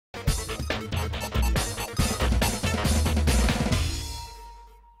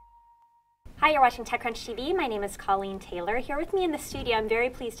Hi, you're watching TechCrunch TV. My name is Colleen Taylor. Here with me in the studio, I'm very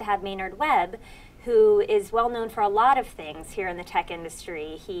pleased to have Maynard Webb, who is well known for a lot of things here in the tech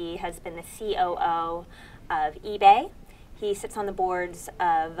industry. He has been the COO of eBay. He sits on the boards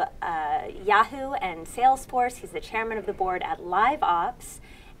of Yahoo and Salesforce. He's the chairman of the board at LiveOps.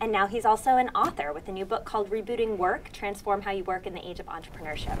 And now he's also an author with a new book called Rebooting Work, Transform How You Work in the Age of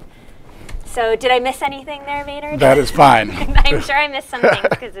Entrepreneurship. So did I miss anything there, Maynard? That is fine. I'm sure I missed some things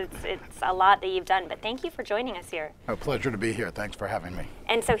because it's a lot that you've done, but thank you for joining us here. A pleasure to be here. Thanks for having me.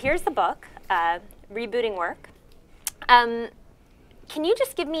 And so here's the book, Rebooting Work. Can you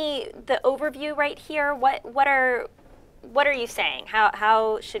just give me the overview right here? What are you saying?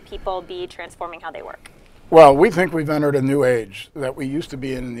 How should people be transforming how they work? Well, we think we've entered a new age that we used to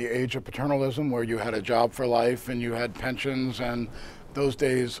be in the age of paternalism, where you had a job for life and you had pensions, and those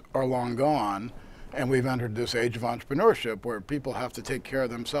days are long gone. And we've entered this age of entrepreneurship where people have to take care of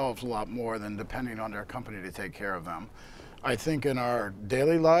themselves a lot more than depending on their company to take care of them. I think in our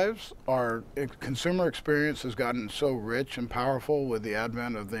daily lives, our consumer experience has gotten so rich and powerful with the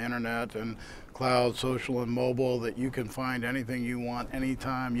advent of the internet and cloud, social, and mobile that you can find anything you want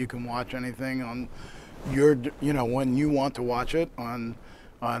anytime. You can watch anything on your, when you want to watch it on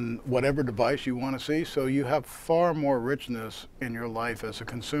whatever device you want to see. So you have far more richness in your life as a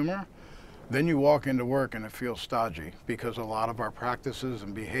consumer. Then you walk into work and it feels stodgy because a lot of our practices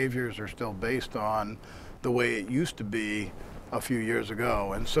and behaviors are still based on the way it used to be a few years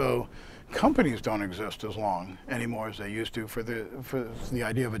ago. And so companies don't exist as long anymore as they used to. For the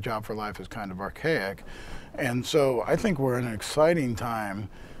idea of a job for life is kind of archaic. And so I think we're in an exciting time.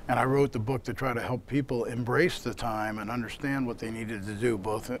 And I wrote the book to try to help people embrace the time and understand what they needed to do,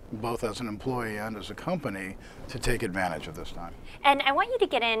 both as an employee and as a company, to take advantage of this time. And I want you to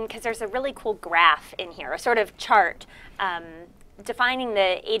get in, because there's a really cool graph in here, a sort of chart defining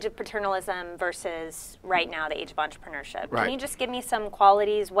the age of paternalism versus right now the age of entrepreneurship. Right. Can you just give me some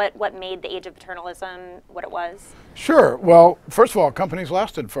qualities, what made the age of paternalism what it was? Sure. Well, first of all, companies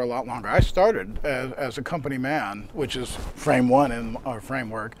lasted for a lot longer. I started as a company man, which is frame one in our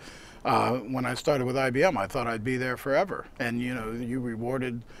framework. When I started with IBM, I thought I'd be there forever. And you were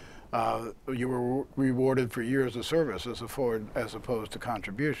rewarded for years of service as opposed to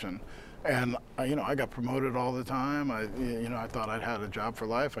contribution. And I got promoted all the time. I thought I'd had a job for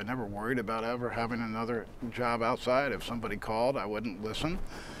life. I never worried about ever having another job outside. If somebody called, I wouldn't listen.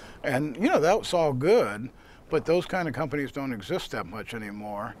 And that was all good, but those kind of companies don't exist that much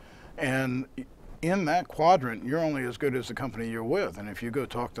anymore. And in that quadrant, you're only as good as the company you're with. And if you go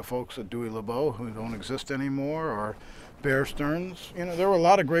talk to folks at Dewey LeBeau who don't exist anymore, or Bear Stearns, there were a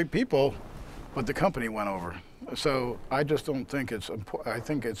lot of great people, but the company went over. So I just don't think I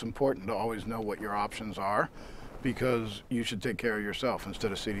think it's important to always know what your options are, because you should take care of yourself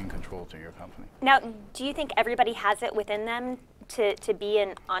instead of ceding control to your company. Now, do you think everybody has it within them to be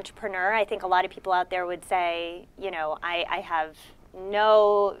an entrepreneur? I think a lot of people out there would say, I have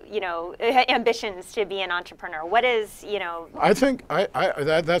no, ambitions to be an entrepreneur. What is, I think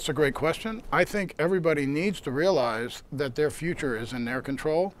that's a great question. I think everybody needs to realize that their future is in their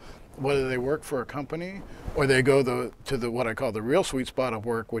control, whether they work for a company or they go to what I call the real sweet spot of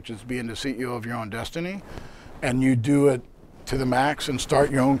work, which is being the CEO of your own destiny, and you do it to the max and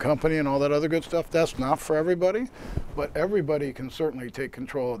start your own company and all that other good stuff. That's not for everybody, but everybody can certainly take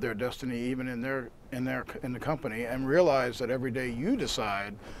control of their destiny, even in the company, and realize that every day you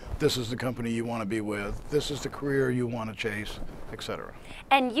decide this is the company you want to be with, this is the career you want to chase, etc.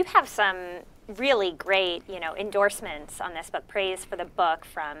 And you have some really great, endorsements on this book, praise for the book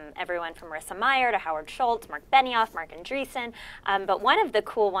from everyone from Marissa Mayer to Howard Schultz, Mark Benioff, Mark Andreessen. But one of the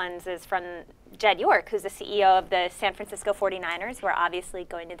cool ones is from Jed York, who's the CEO of the San Francisco 49ers, who are obviously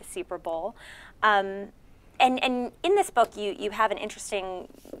going to the Super Bowl. And in this book, you have an interesting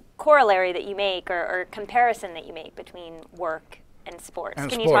corollary that you make, or comparison that you make between work and sports.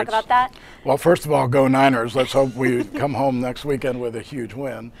 Can you talk about that? Well, first of all, go Niners. Let's hope we come home next weekend with a huge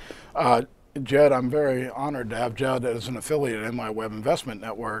win. Jed, I'm very honored to have Jed as an affiliate in my Web Investment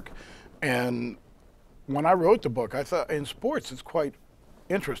Network. And when I wrote the book, I thought in sports it's quite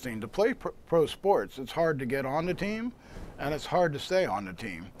interesting. To play pro sports, it's hard to get on the team and it's hard to stay on the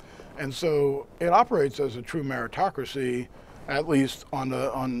team. And so it operates as a true meritocracy, at least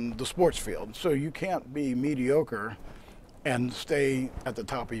on the sports field. So you can't be mediocre and stay at the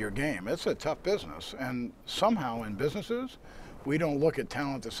top of your game. It's a tough business. And somehow in businesses, we don't look at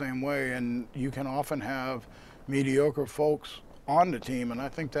talent the same way, and you can often have mediocre folks on the team, and I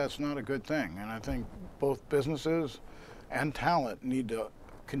think that's not a good thing. And I think both businesses and talent need to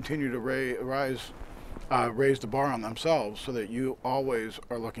continue to rise raise the bar on themselves so that you always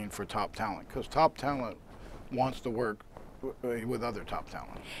are looking for top talent, because top talent wants to work with other top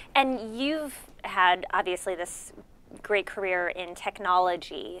talent. And you've had, obviously, this great career in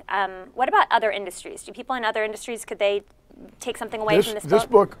technology. What about other industries? Do people in other industries, could they take something away from this book? This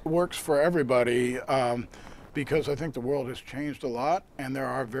book works for everybody because I think the world has changed a lot, and there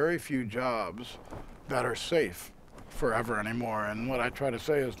are very few jobs that are safe forever anymore. And what I try to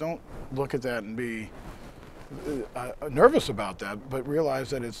say is, don't look at that and be nervous about that, but realize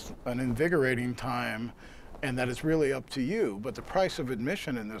that it's an invigorating time and that it's really up to you. But the price of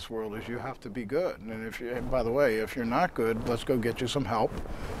admission in this world is you have to be good. And if you, by the way, if you're not good, let's go get you some help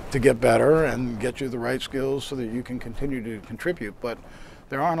to get better and get you the right skills so that you can continue to contribute. But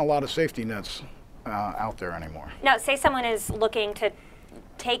there aren't a lot of safety nets out there anymore. Now, say someone is looking to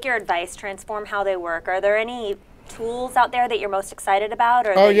take your advice, transform how they work. Are there any tools out there that you're most excited about?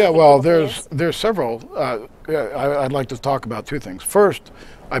 Or yeah, well, there's several. I'd like to talk about two things. First,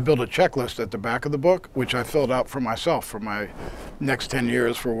 I built a checklist at the back of the book, which I filled out for myself for my next 10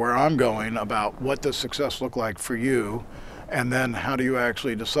 years for where I'm going, about what does success look like for you, and then how do you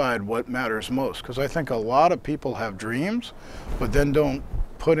actually decide what matters most? Because I think a lot of people have dreams, but then don't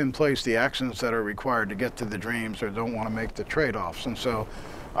put in place the actions that are required to get to the dreams, or don't want to make the trade-offs. And so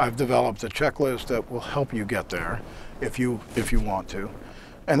I've developed a checklist that will help you get there if you want to.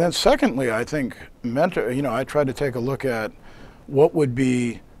 And then secondly, I think I try to take a look at what would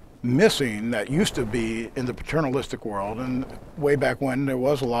be missing that used to be in the paternalistic world. And way back when, there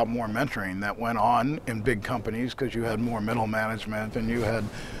was a lot more mentoring that went on in big companies because you had more middle management and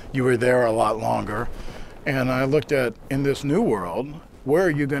you were there a lot longer. And I looked at, in this new world, where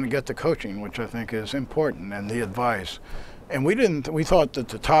are you going to get the coaching, which I think is important, and the advice. And we thought that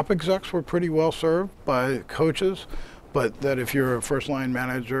the top execs were pretty well served by coaches, but that if you're a first line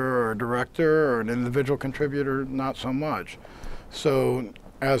manager or a director or an individual contributor, not so much. So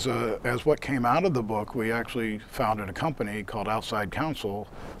as what came out of the book, we actually founded a company called Outside Counsel,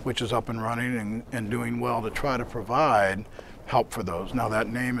 which is up and running and doing well to try to provide help for those. Now that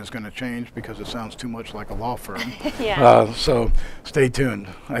name is going to change because it sounds too much like a law firm. Yeah. So stay tuned.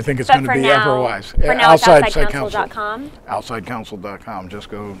 I think it's going to be everwise. For now, it's OutsideCounsel.com. OutsideCounsel.com. Just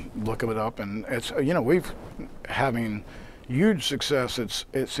go look it up, and it's we've having huge success.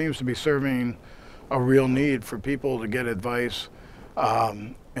 It seems to be serving a real need for people to get advice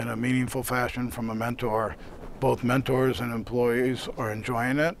in a meaningful fashion from a mentor. Both mentors and employees are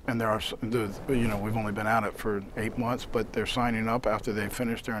enjoying it, and we've only been at it for 8 months, but they're signing up after they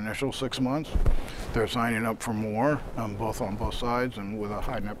finish their initial 6 months. They're signing up for more, both on both sides, and with a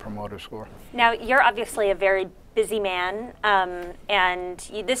high Net Promoter Score. Now, you're obviously a very busy man, and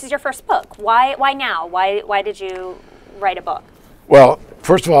this is your first book. Why now? Why did you write a book? Well,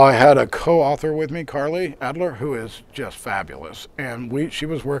 first of all, I had a co-author with me, Carly Adler, who is just fabulous, and she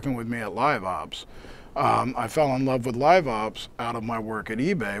was working with me at Live Ops. I fell in love with Live Ops out of my work at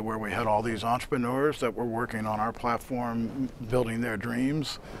eBay, where we had all these entrepreneurs that were working on our platform, building their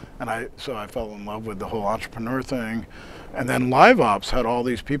dreams, and so I fell in love with the whole entrepreneur thing. And then Live Ops had all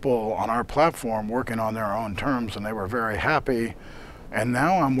these people on our platform working on their own terms, and they were very happy. And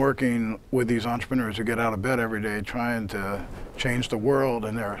now I'm working with these entrepreneurs who get out of bed every day trying to change the world,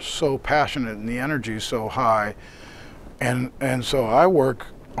 and they're so passionate and the energy is so high. And so I work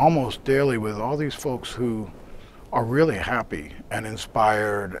almost daily with all these folks who are really happy and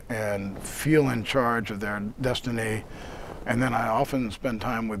inspired and feel in charge of their destiny. And then I often spend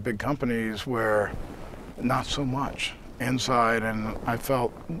time with big companies where not so much inside, and I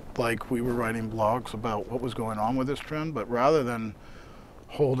felt like we were writing blogs about what was going on with this trend, but rather than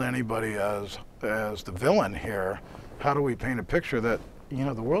hold anybody as the villain here, how do we paint a picture that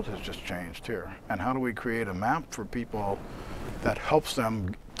the world has just changed here, and how do we create a map for people that helps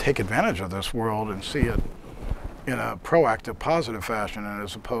them take advantage of this world and see it in a proactive, positive fashion,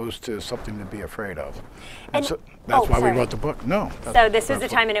 as opposed to something to be afraid of. And so that's why we wrote the book. No. So this was the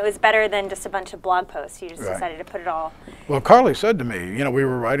time, and it was better than just a bunch of blog posts. You just decided to put it all. Well, Carly said to me, we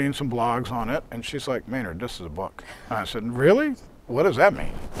were writing some blogs on it, and she's like, Maynard, this is a book. And I said, really? What does that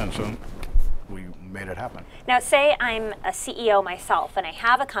mean? And so we made it happen. Now, say I'm a CEO myself, and I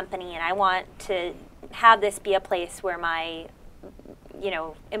have a company, and I want to have this be a place where my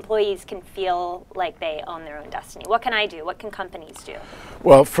employees can feel like they own their own destiny. What can I do? What can companies do?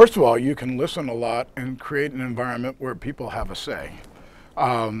 Well, first of all, you can listen a lot and create an environment where people have a say.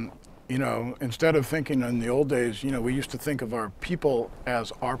 Instead of thinking in the old days, we used to think of our people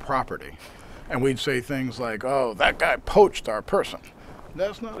as our property. And we'd say things like, oh, that guy poached our person.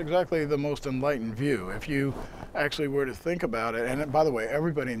 that's not exactly the most enlightened view. If you actually were to think about it, and by the way,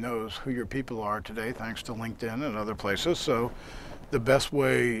 everybody knows who your people are today thanks to LinkedIn and other places, so the best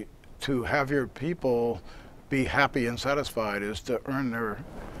way to have your people be happy and satisfied is to earn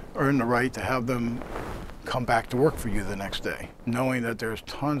the right to have them come back to work for you the next day, knowing that there's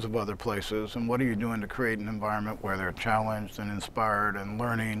tons of other places, and what are you doing to create an environment where they're challenged and inspired and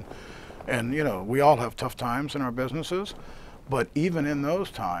learning. And you know, we all have tough times in our businesses, but even in those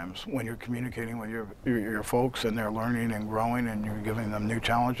times when you're communicating with your folks and they're learning and growing and you're giving them new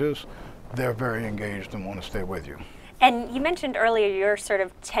challenges, they're very engaged and want to stay with you. And you mentioned earlier your sort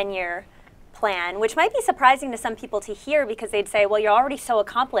of 10-year plan, which might be surprising to some people to hear, because they'd say, well, you're already so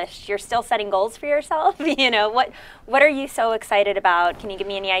accomplished, you're still setting goals for yourself. You know, what are you so excited about? Can you give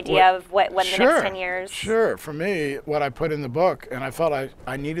me any idea of when the next 10 years? Sure. For me, what I put in the book, and I felt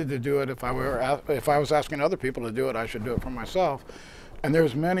I needed to do it, if I was asking other people to do it, I should do it for myself. And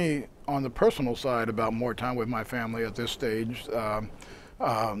there's many on the personal side about more time with my family at this stage,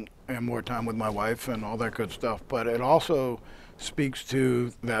 and more time with my wife and all that good stuff. But it also speaks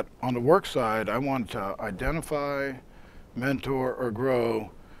to that on the work side, I want to identify, mentor, or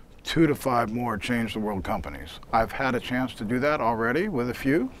grow 2 to 5 more change the world companies. I've had a chance to do that already with a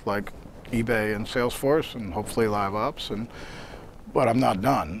few, like eBay and Salesforce and hopefully LiveOps, but I'm not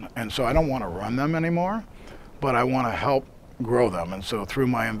done. And so I don't want to run them anymore, but I want to help grow them. And so through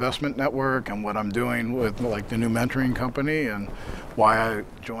my investment network and what I'm doing with like the new mentoring company, and why I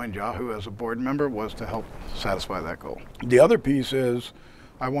joined Yahoo as a board member was to help satisfy that goal. The other piece is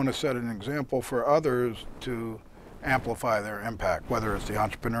I want to set an example for others to amplify their impact, whether it's the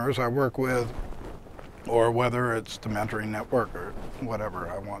entrepreneurs I work with or whether it's the mentoring network or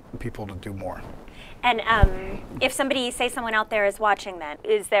whatever. I want people to do more. And if someone out there is watching that,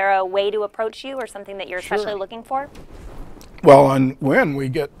 is there a way to approach you or something that you're especially looking for? Well, and when we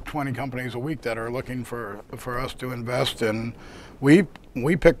get 20 companies a week that are looking for us to invest in, we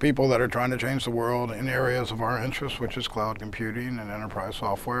pick people that are trying to change the world in areas of our interest, which is cloud computing and enterprise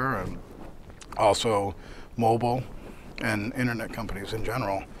software, and also mobile and internet companies in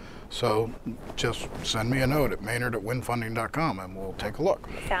general. So just send me a note at maynard@winfunding.com and we'll take a look.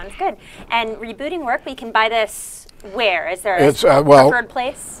 Sounds good. And Rebooting Work, we can buy this where? Is there a preferred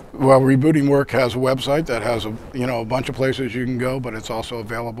place? Well, Rebooting Work has a website that has a bunch of places you can go, but it's also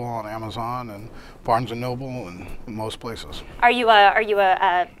available on Amazon and Barnes & Noble and most places. Are you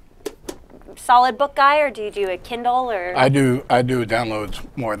a solid book guy, or do you do a Kindle? Or I do downloads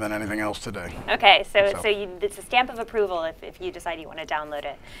more than anything else today. Okay, so it's a stamp of approval if you decide you want to download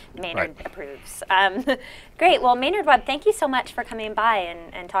it. Maynard approves. Great. Well, Maynard Webb, thank you so much for coming by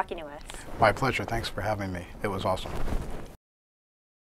and talking to us. My pleasure. Thanks for having me. It was awesome.